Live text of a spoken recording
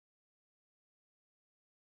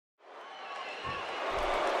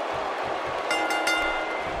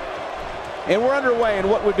And we're underway in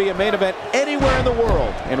what would be a main event anywhere in the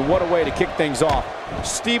world. And what a way to kick things off.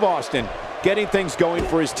 Steve Austin getting things going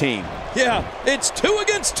for his team. Yeah, it's 2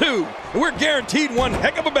 against 2. And we're guaranteed one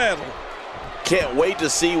heck of a battle. Can't wait to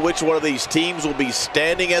see which one of these teams will be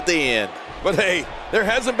standing at the end. But hey, there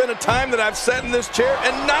hasn't been a time that I've sat in this chair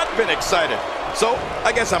and not been excited. So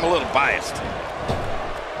I guess I'm a little biased.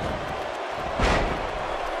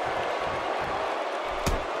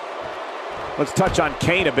 Let's touch on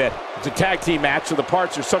Kane a bit. It's a tag team match, so the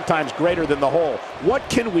parts are sometimes greater than the whole. What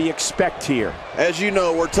can we expect here? As you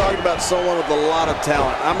know, we're talking about someone with a lot of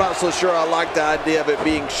talent. I'm not so sure I like the idea of it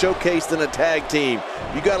being showcased in a tag team.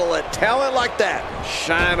 You got to let talent like that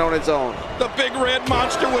shine on its own. The big red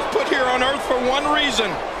monster was put here on Earth for one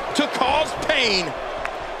reason: to cause pain.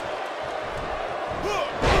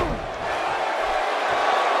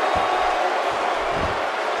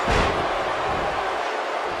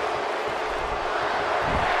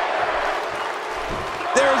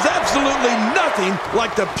 There's absolutely nothing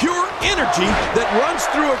like the pure energy that runs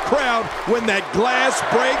through a crowd when that glass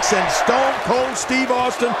breaks and Stone Cold Steve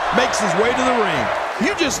Austin makes his way to the ring.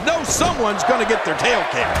 You just know someone's going to get their tail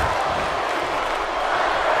kicked.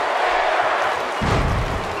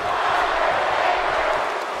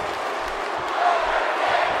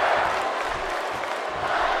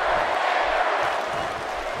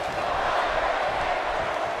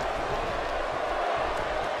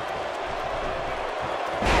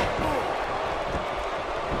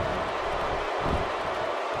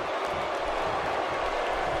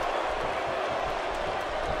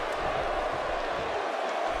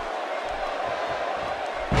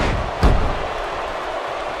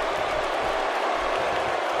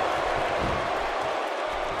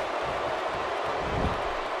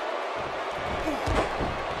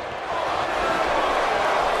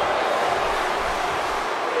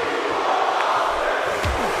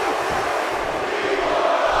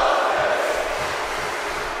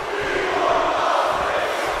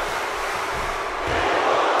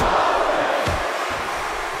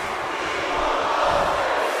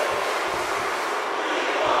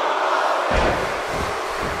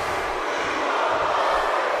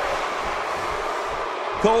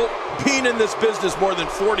 Cole, being in this business more than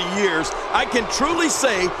 40 years, I can truly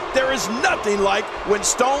say there is nothing like when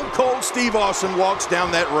Stone Cold Steve Austin walks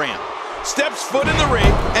down that ramp, steps foot in the ring,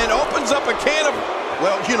 and opens up a can of,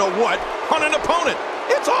 well, you know what, on an opponent.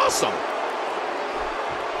 It's awesome.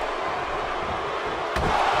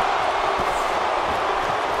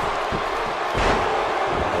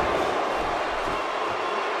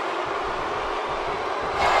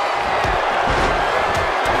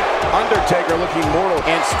 Undertaker looking mortal,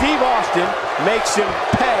 and Steve Austin makes him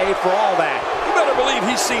pay for all that. You better believe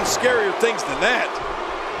he's seen scarier things than that.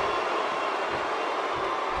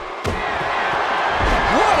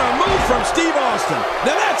 What a move from Steve Austin.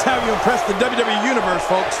 Now that's how you impress the WWE Universe,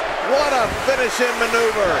 folks. What a finishing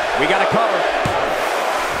maneuver. We got to cover.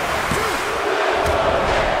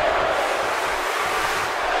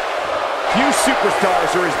 Few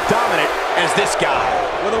superstars are as dominant as this guy.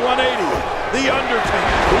 With a 180, The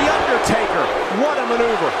Undertaker. The Undertaker, what a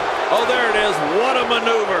maneuver. Oh, there it is, what a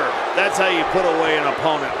maneuver. That's how you put away an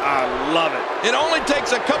opponent. I love it. It only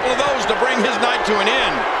takes a couple of those to bring his night to an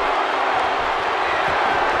end.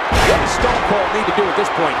 What does Stone Cold need to do at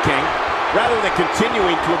this point, King? Rather than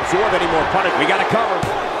continuing to absorb any more punishment, we got to cover.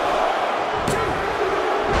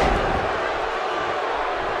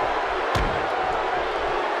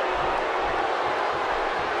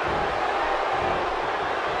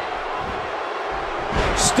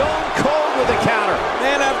 Stone Cold with a counter.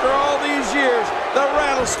 And after all these years, the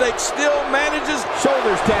Rattlesnake still manages.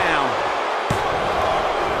 Shoulders down.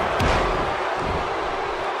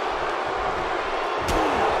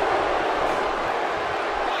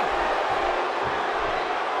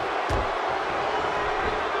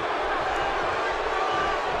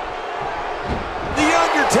 The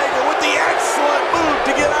Undertaker with the excellent move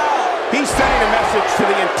to get out. He's sending a message to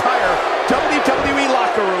the entire WWE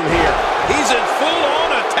locker room here. He's in full-on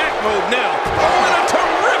attack mode now. Oh, and a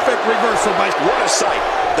terrific reversal by... What a sight.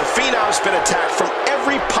 The Phenom's been attacked from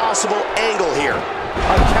every possible angle here.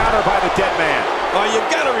 A counter by the dead man. Oh, you've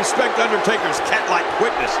got to respect Undertaker's cat-like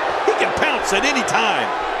quickness. He can pounce at any time.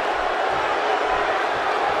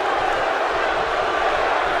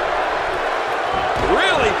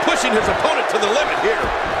 Really pushing his opponent to the limit here.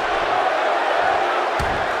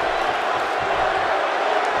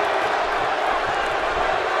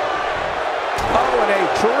 Oh, and a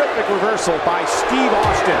terrific reversal by Steve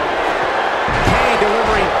Austin. Kane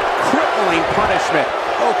delivering crippling punishment.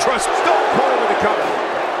 Oh, trust Stone Cold with the cover.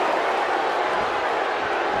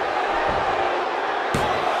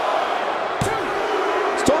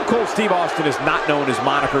 Steve Austin is not known as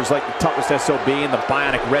monikers like the toughest SOB and the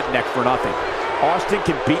bionic redneck for nothing. Austin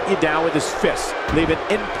can beat you down with his fists, leave an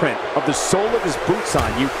imprint of the sole of his boots on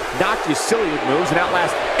you, knock you silly with moves, and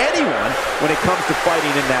outlast anyone when it comes to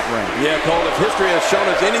fighting in that ring. Yeah, Cole, if history has shown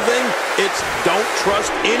us anything, it's don't trust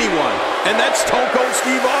anyone. And that Stone Cold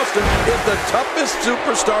Steve Austin is the toughest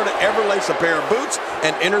superstar to ever lace a pair of boots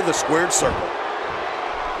and enter the squared circle.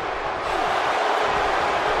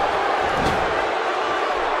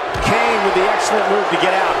 Kane with the excellent move to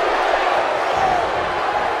get out.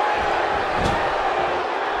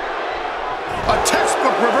 A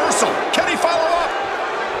textbook reversal. Can he follow up?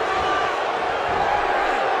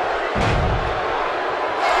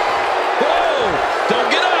 Whoa! Don't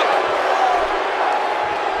get up!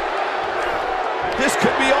 This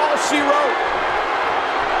could be all she wrote.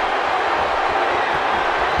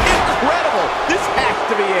 Incredible! This has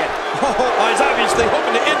to be it. Oh, he's obviously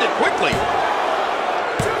hoping to end it quickly.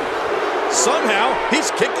 Somehow, he's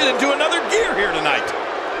kicked it into another gear here tonight.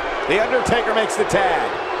 The Undertaker makes the tag.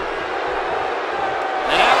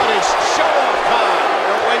 And now it is show-off time.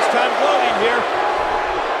 Don't waste time gloating here.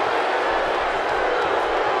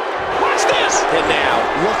 Watch this! And now,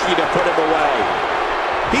 looking to put him away.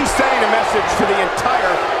 He's sending a message to the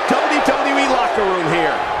entire WWE locker room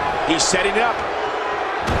here. He's setting it up.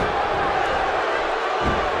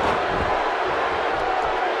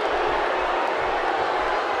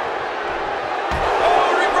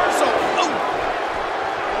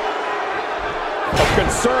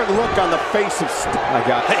 Concerned look on the face of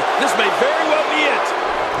Hey, this may very well be it.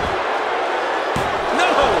 No,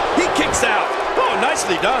 he kicks out. Oh,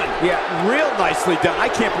 nicely done. Yeah, real nicely done. I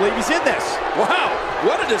can't believe he's in this. Wow,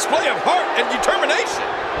 what a display of heart and determination.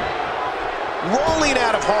 Rolling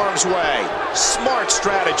out of harm's way. Smart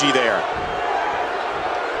strategy there.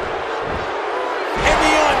 And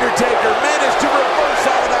The Undertaker managed to reverse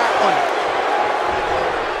out of that one.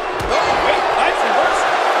 Oh, wait, nice reversal.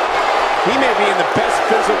 He may be in the best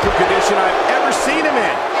physical condition I've ever seen him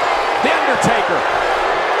in. The Undertaker.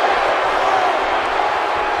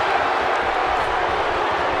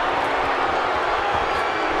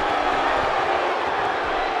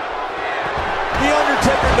 The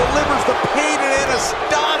Undertaker delivers the pain in an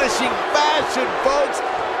astonishing fashion, folks.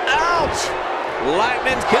 Ouch!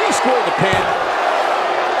 Lightning. Can he score the pin?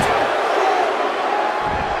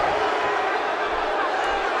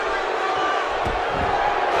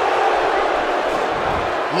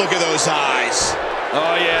 Look at those eyes.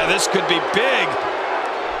 Oh, yeah, this could be big.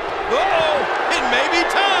 Uh-oh, it may be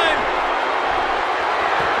time.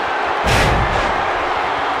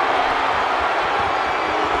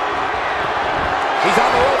 He's on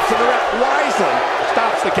the ropes and the ref wisely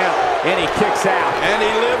stops the count. And he kicks out. And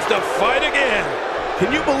he lives to fight again.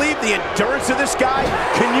 Can you believe the endurance of this guy?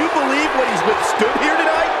 Can you believe what he's withstood here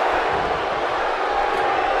tonight?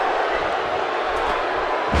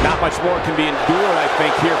 Not much more can be endured, I think,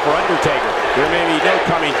 here for Undertaker. There may be no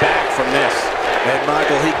coming back from this. And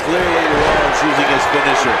Michael, he clearly loves using his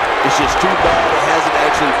finisher. It's just too bad it hasn't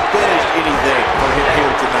actually finished anything for him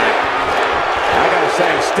here tonight. I gotta say,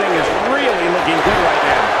 Sting is really looking good right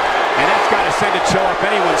now. And that's gotta send a chill up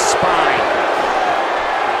anyone's spine.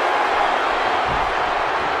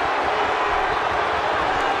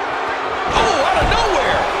 Oh, out of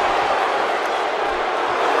nowhere.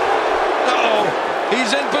 Uh-oh,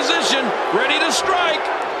 he's in position, ready to strike.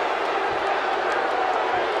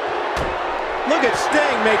 Look at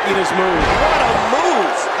Sting making his move. What a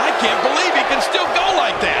move! I can't believe he can still go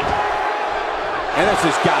like that. And this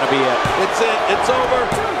has got to be it. It's it. It's over.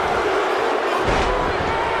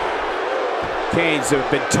 Canes have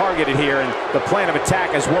been targeted here, and the plan of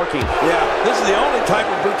attack is working. Yeah, this is the only type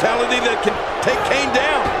of brutality that can take Kane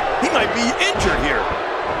down. He might be injured here.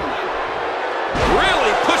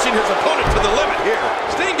 Really pushing his opponent to the limit here.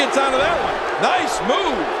 Sting gets out of that one. Nice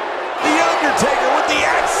move. The Undertaker with the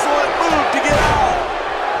excellent move to get out.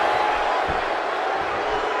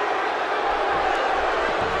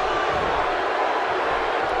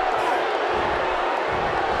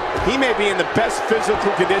 He may be in the best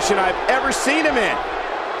physical condition I've ever seen him in.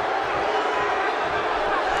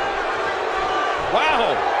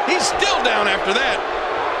 Wow, he's still down after that.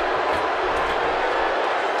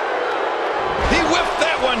 He whiffed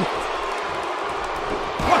that one.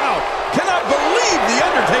 Wow, cannot believe The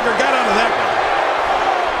Undertaker got out of that one.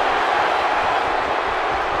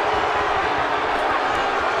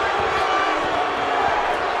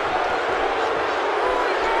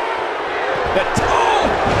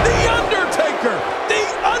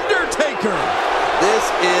 This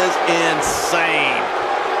is insane.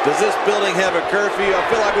 Does this building have a curfew? I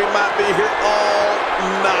feel like we might be here all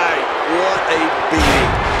night. What a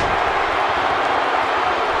beating.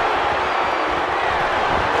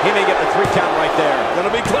 He may get the 3 count right there. Gonna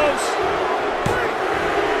be close.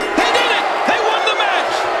 He did it! They won the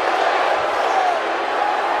match!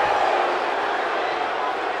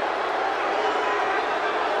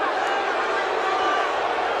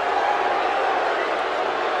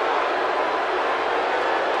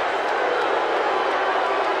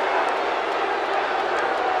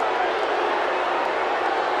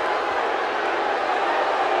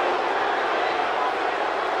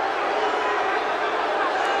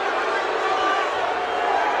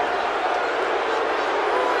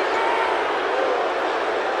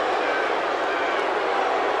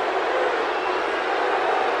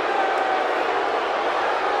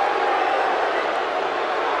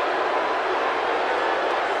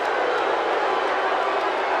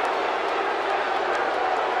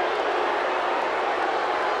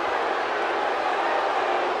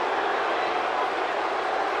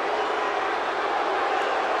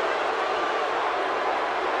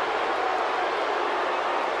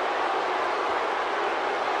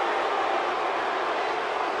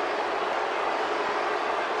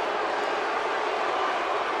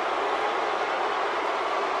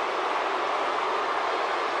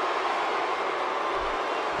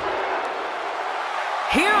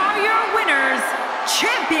 Here are your winners,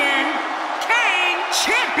 Champion, Kane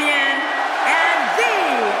Champion, and The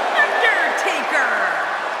Undertaker,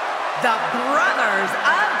 the Brothers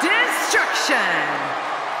of Destruction.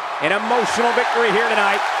 An emotional victory here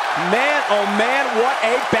tonight. Man, oh man, what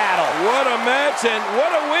a battle. What a match and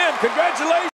what a win. Congratulations.